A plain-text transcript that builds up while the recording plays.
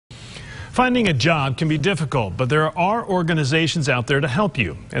Finding a job can be difficult, but there are organizations out there to help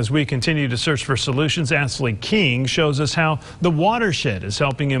you. As we continue to search for solutions, Ashley King shows us how the Watershed is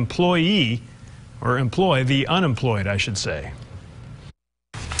helping employ the unemployed, I should say.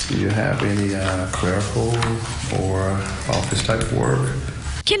 Do you have any clerical or office type work?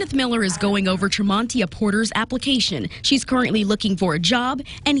 Kenneth Miller is going over Tremontia Porter's application. She's currently looking for a job,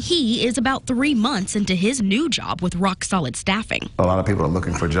 and he is about 3 months into his new job with Rock Solid Staffing. A lot of people are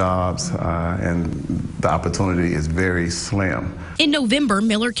looking for jobs, and the opportunity is very slim. In November,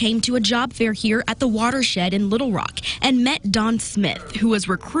 Miller came to a job fair here at the Watershed in Little Rock and met Don Smith, who was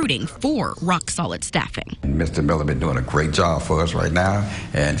recruiting for Rock Solid Staffing. Mr. Miller been doing a great job for us right now,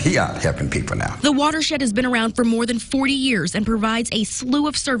 and he out helping people now. The Watershed has been around for more than 40 years and provides a slew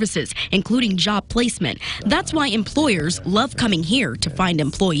of services, including job placement. That's why employers love coming here to find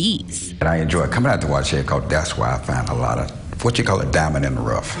employees. And I enjoy coming out to Watershed because that's why I find a lot of what you call a diamond in the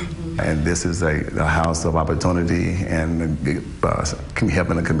rough. And this is a house of opportunity and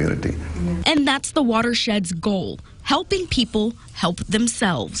helping the community. And that's the Watershed's goal, helping people help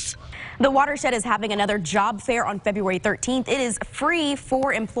themselves. The Watershed is having another job fair on February 13th. It is free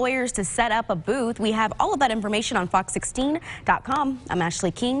for employers to set up a booth. We have all of that information on fox16.com. I'm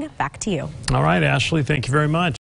Ashley King. Back to you. All right, Ashley, thank you very much.